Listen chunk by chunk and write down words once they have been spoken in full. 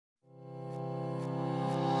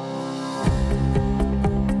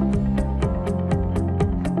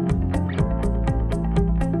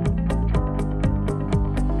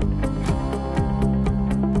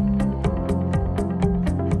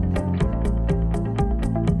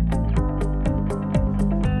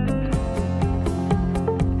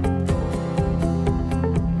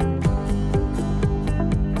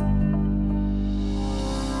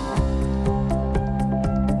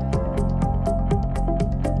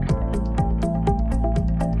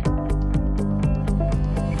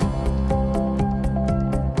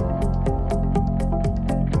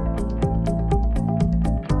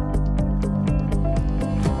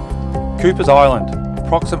Coopers Island,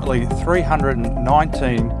 approximately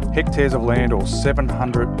 319 hectares of land or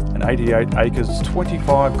 788 acres,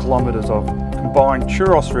 25 kilometres of combined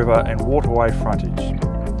Churros River and waterway frontage.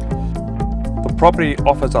 The property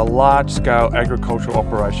offers a large-scale agricultural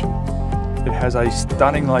operation. It has a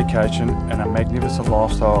stunning location and a magnificent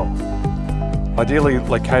lifestyle. Ideally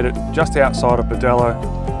located just outside of Bedella,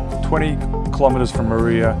 20 kilometres from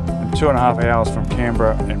Maria and 2.5 hours from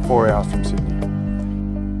Canberra and 4 hours from Sydney.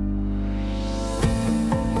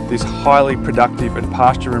 This highly productive and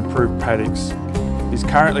pasture-improved paddocks is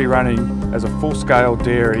currently running as a full-scale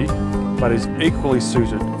dairy, but is equally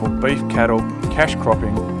suited for beef cattle, cash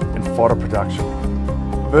cropping and fodder production.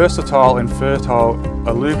 Versatile and fertile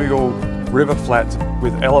alluvial river flats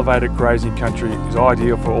with elevated grazing country is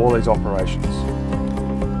ideal for all these operations.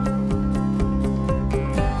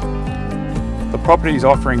 The property is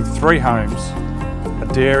offering 3 homes,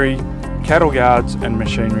 a dairy, cattle yards and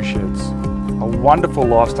machinery sheds. A wonderful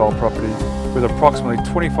lifestyle property with approximately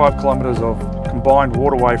 25 kilometres of combined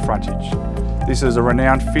waterway frontage. This is a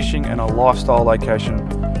renowned fishing and a lifestyle location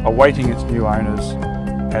awaiting its new owners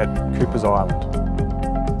at Coopers Island.